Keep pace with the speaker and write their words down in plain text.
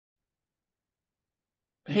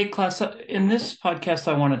Hey, class, in this podcast,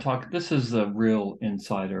 I want to talk. This is the Real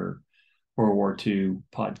Insider World War II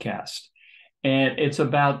podcast. And it's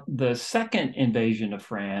about the second invasion of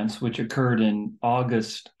France, which occurred in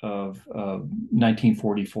August of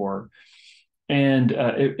 1944. And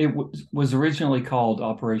it was originally called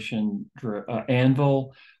Operation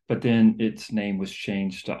Anvil, but then its name was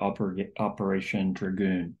changed to Operation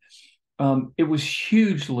Dragoon. It was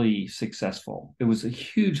hugely successful. It was a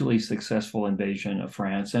hugely successful invasion of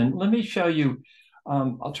France. And let me show you.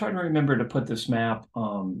 I'll try to remember to put this map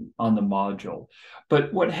on the module.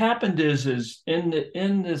 But what happened is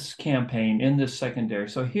in this campaign, in this secondary.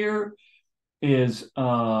 So here is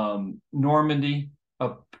Normandy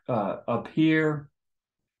up here,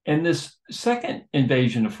 and this second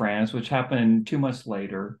invasion of France, which happened 2 months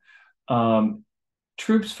later. Um,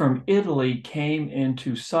 Troops from Italy came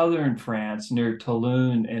into southern France near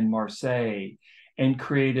Toulon and Marseille and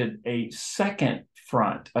created a second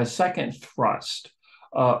front, a second thrust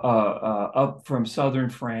up from southern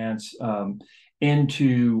France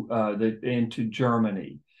into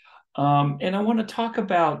Germany. And I want to talk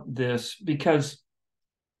about this because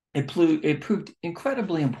it proved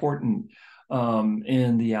incredibly important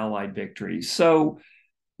in the Allied victory. So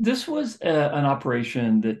this was an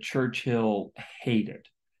operation that Churchill hated.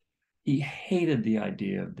 He hated the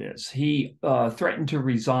idea of this. He threatened to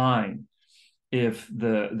resign if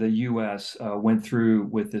the U.S. Went through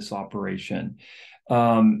with this operation.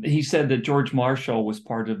 He said that George Marshall was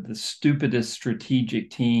part of the stupidest strategic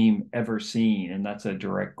team ever seen, and that's a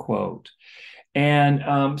direct quote.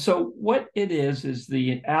 And so what it is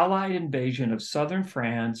the Allied invasion of southern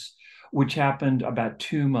France, which happened about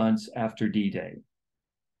 2 months after D-Day.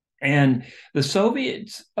 And the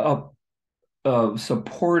Soviets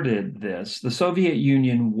supported this. The Soviet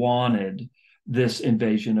Union wanted this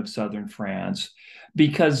invasion of southern France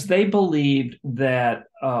because they believed that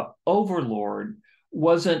overlord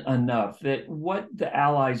wasn't enough, that what the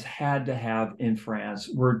Allies had to have in France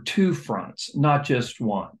were two fronts, not just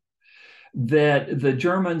one, that the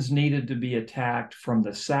Germans needed to be attacked from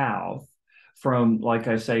the south, from, like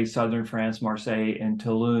I say, southern France, Marseille, and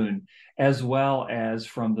Toulon, as well as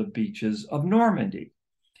from the beaches of Normandy.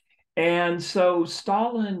 And so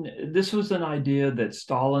this was an idea that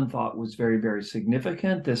Stalin thought was very, very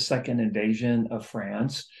significant, this second invasion of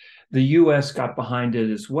France. The US got behind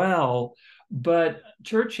it as well. But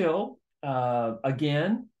Churchill,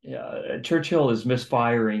 Churchill is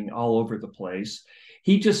misfiring all over the place.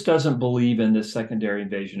 He just doesn't believe in this secondary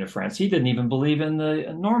invasion of France. He didn't even believe in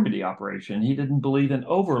the Normandy operation. He didn't believe in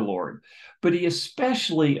overlord, but he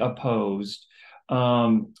especially opposed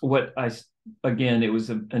what I again, it was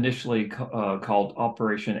initially called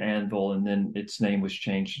Operation Anvil, and then its name was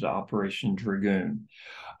changed to Operation Dragoon.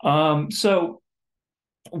 So,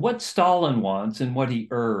 what Stalin wants and what he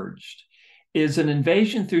urged is an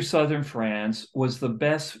invasion through southern France was the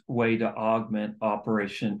best way to augment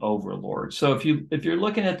Operation Overlord. So, if you're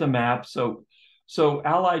looking at the map, so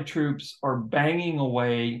Allied troops are banging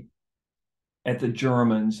away at the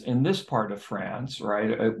Germans in this part of France,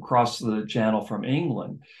 right, across the channel from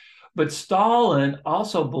England. But Stalin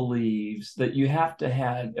also believes that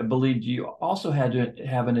believed you also had to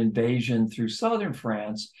have an invasion through southern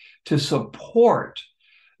France to support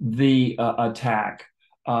the attack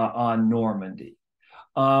on Normandy.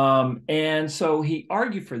 And so he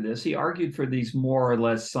argued for this. He argued for these more or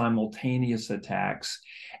less simultaneous attacks.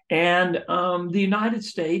 And the United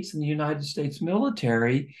States and the United States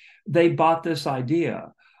military, they bought this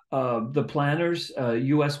idea. The planners,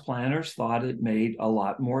 U.S. planners, thought it made a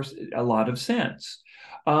lot of sense.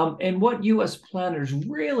 And what U.S. planners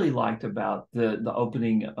really liked about the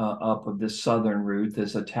opening up of this southern route,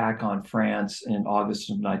 this attack on France in August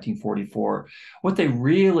of 1944, what they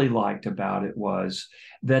really liked about it was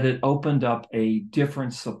that it opened up a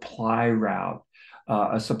different supply route,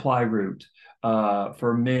 a supply route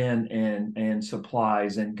for men and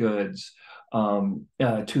supplies and goods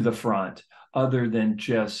to the front, other than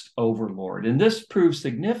just Overlord. And this proved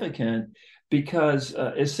significant because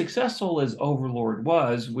as successful as Overlord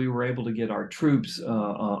was, we were able to get our troops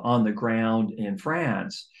on the ground in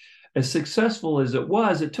France. As successful as it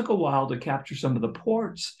was, it took a while to capture some of the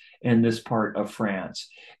ports in this part of France.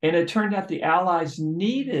 And it turned out the Allies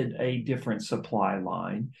needed a different supply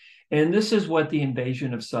line. And this is what the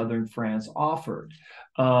invasion of southern France offered.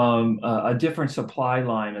 A different supply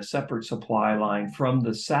line, a separate supply line from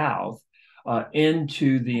the south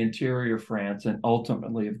into the interior France, and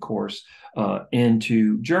ultimately, of course,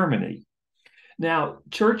 into Germany. Now,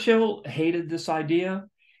 Churchill hated this idea.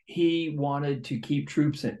 He wanted to keep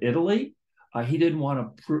troops in Italy. He didn't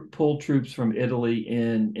want to pull troops from Italy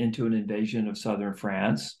into an invasion of southern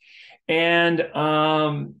France. And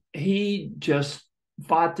he just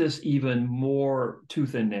fought this even more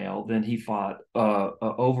tooth and nail than he fought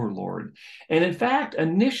Overlord. And in fact,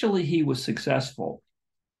 initially he was successful.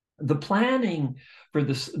 The planning for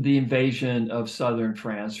the invasion of southern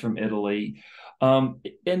France from Italy,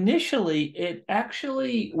 initially it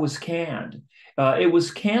actually was canned. It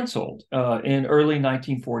was canceled in early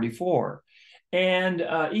 1944. And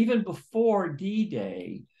even before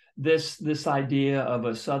D-Day, this idea of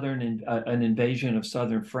an invasion of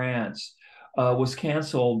southern France was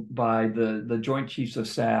canceled by the Joint Chiefs of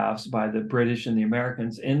Staffs, by the British and the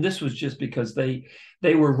Americans, and this was just because they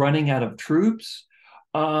were running out of troops,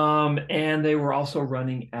 and they were also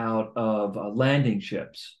running out of landing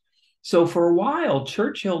ships. So for a while,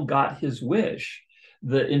 Churchill got his wish.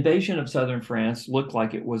 The invasion of southern France looked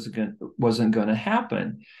like it wasn't going to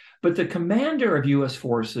happen. But the commander of U.S.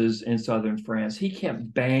 forces in southern France, he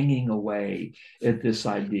kept banging away at this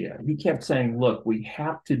idea. He kept saying, look, we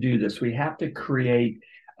have to do this. We have to create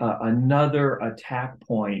another attack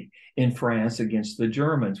point in France against the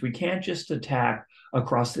Germans. We can't just attack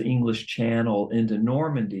across the English Channel into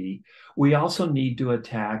Normandy. We also need to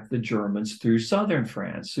attack the Germans through southern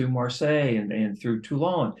France, through Marseille and through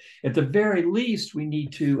Toulon. At the very least, we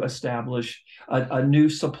need to establish a new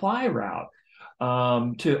supply route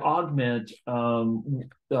to augment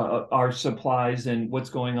our supplies and what's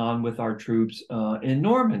going on with our troops in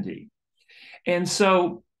Normandy. And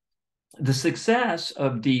so the success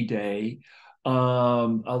of D-Day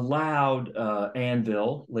allowed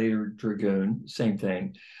Anvil, later Dragoon, same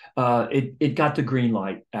thing. It got the green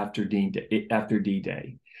light after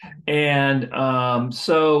D-Day. And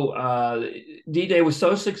so D-Day was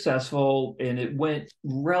so successful and it went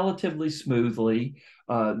relatively smoothly.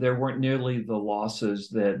 There weren't nearly the losses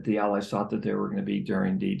that the Allies thought that there were going to be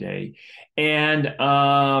during D-Day. And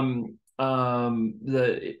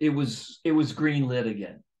it was green lit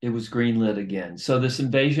again. It was greenlit again. So this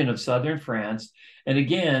invasion of southern France, and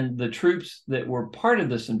again, the troops that were part of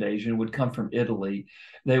this invasion would come from Italy.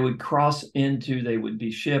 They would they would be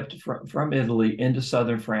shipped from Italy into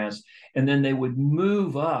southern France, and then they would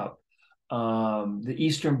move up the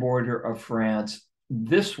eastern border of France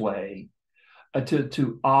this way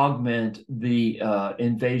to augment the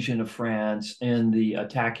invasion of France and the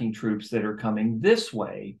attacking troops that are coming this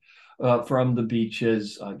way from the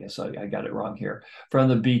beaches. I guess I got it wrong here. From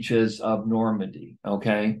the beaches of Normandy.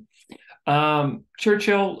 Okay.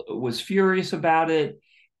 Churchill was furious about it.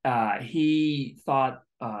 He thought,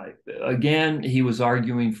 again, he was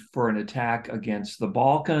arguing for an attack against the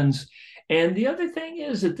Balkans. And the other thing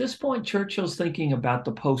is, at this point, Churchill's thinking about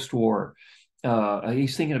the post-war.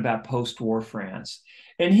 He's thinking about post-war France.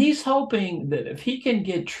 And he's hoping that if he can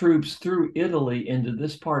get troops through Italy into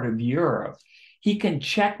this part of Europe, he can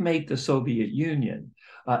checkmate the Soviet Union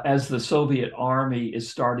as the Soviet army is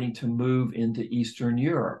starting to move into Eastern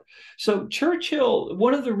Europe. So Churchill,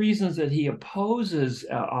 one of the reasons that he opposes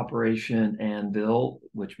Operation Anvil,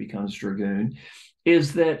 which becomes Dragoon,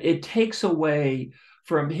 is that it takes away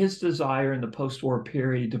from his desire in the post-war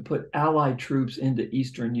period to put Allied troops into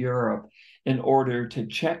Eastern Europe in order to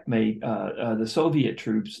checkmate the Soviet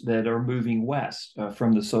troops that are moving west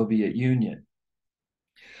from the Soviet Union.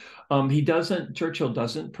 Churchill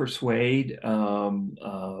doesn't persuade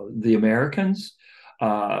the Americans.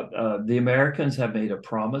 The Americans have made a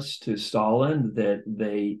promise to Stalin that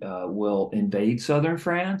they will invade southern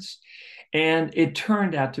France. And it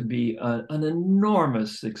turned out to be an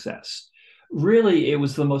enormous success. Really, it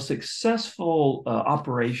was the most successful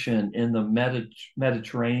operation in the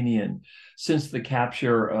Mediterranean since the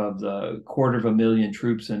capture of the 250,000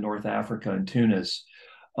 troops in North Africa and Tunis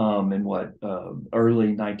in early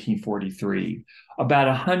 1943. About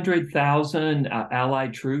 100,000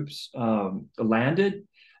 Allied troops landed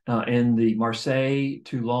in the Marseille,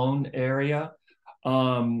 Toulon area.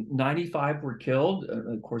 95 were killed.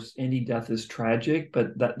 Of course, any death is tragic,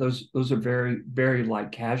 but those are very, very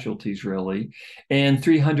light casualties, really. And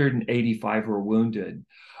 385 were wounded.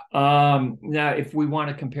 Now, if we want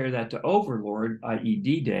to compare that to Overlord, i.e.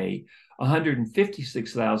 D-Day,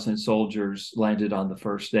 156,000 soldiers landed on the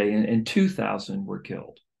first day and 2,000 were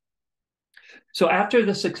killed. So after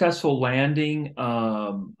the successful landing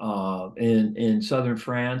in southern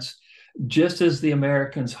France, just as the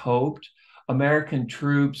Americans hoped, American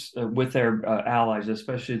troops with their allies,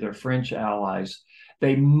 especially their French allies,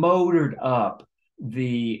 they motored up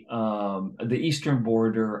the eastern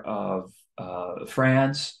border of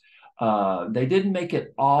France. They didn't make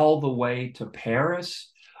it all the way to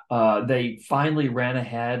Paris, They finally ran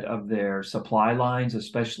ahead of their supply lines,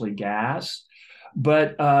 especially gas.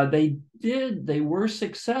 But they were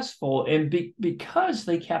successful. And because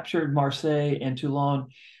they captured Marseille and Toulon,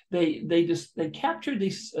 they captured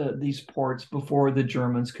these ports before the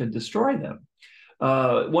Germans could destroy them.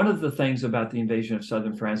 One of the things about the invasion of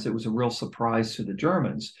southern France, it was a real surprise to the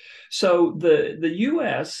Germans. So the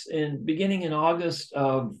U.S. beginning in August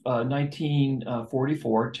of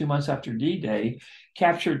 1944, 2 months after D-Day,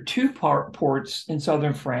 captured two ports in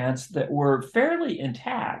southern France that were fairly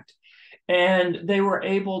intact. And we were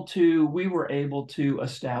able to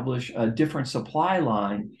establish a different supply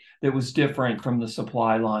line that was different from the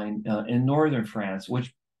supply line in northern France,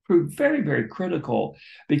 which proved very, very critical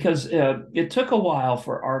because it took a while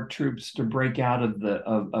for our troops to break out of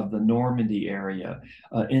the Normandy area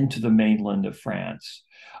into the mainland of France.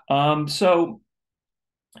 So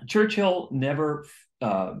Churchill never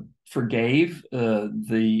forgave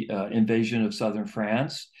the invasion of southern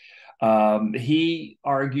France. He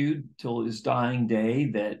argued till his dying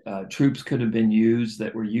day that troops could have been used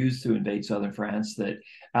that were used to invade southern France, that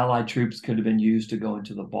Allied troops could have been used to go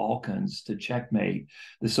into the Balkans to checkmate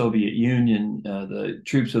the Soviet Union, the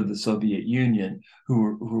troops of the Soviet Union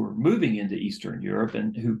who were moving into Eastern Europe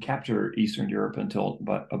and who captured Eastern Europe until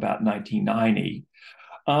about 1990.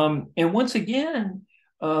 And once again,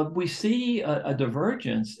 we see a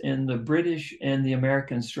divergence in the British and the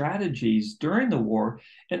American strategies during the war,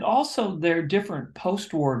 and also their different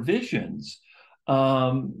post-war visions.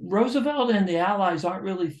 Roosevelt and the Allies aren't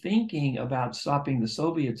really thinking about stopping the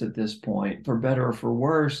Soviets at this point, for better or for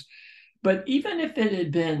worse. But even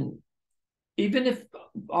if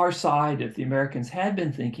our side, if the Americans had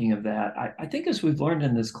been thinking of that, I think as we've learned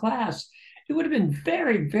in this class, it would have been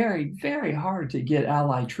very, very, very hard to get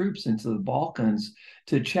Allied troops into the Balkans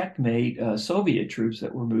to checkmate Soviet troops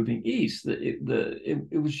that were moving east. It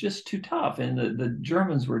was just too tough, and the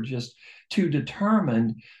Germans were just too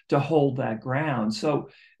determined to hold that ground. So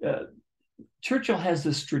Churchill has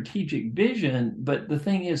this strategic vision, but the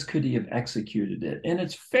thing is, could he have executed it? And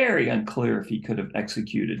it's very unclear if he could have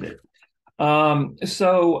executed it.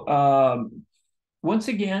 Once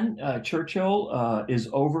again, Churchill is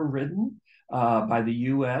overridden by the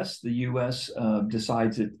U.S. The U.S.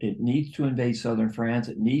 Decides it needs to invade southern France.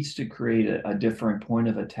 It needs to create a different point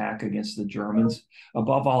of attack against the Germans.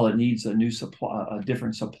 Above all, it needs a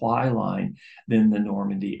different supply line than the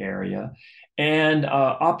Normandy area. And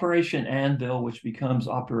Operation Anvil, which becomes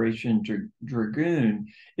Operation Dragoon,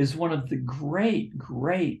 is one of the great,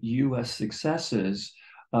 great U.S. successes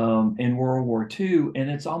in World War II, and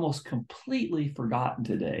it's almost completely forgotten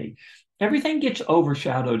today. Everything gets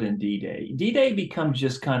overshadowed in D-Day. D-Day becomes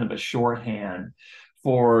just kind of a shorthand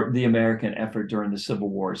for the American effort during the Civil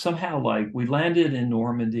War. Somehow, like, we landed in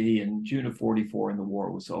Normandy in June of 44 and the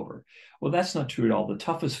war was over. Well, that's not true at all. The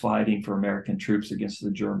toughest fighting for American troops against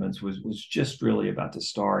the Germans was just really about to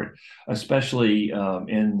start, especially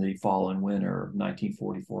in the fall and winter of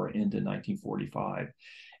 1944 into 1945.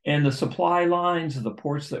 And the supply lines of the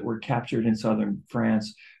ports that were captured in southern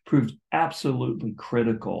France proved absolutely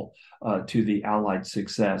critical to the Allied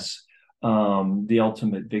success, the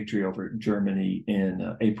ultimate victory over Germany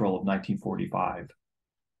in April of 1945.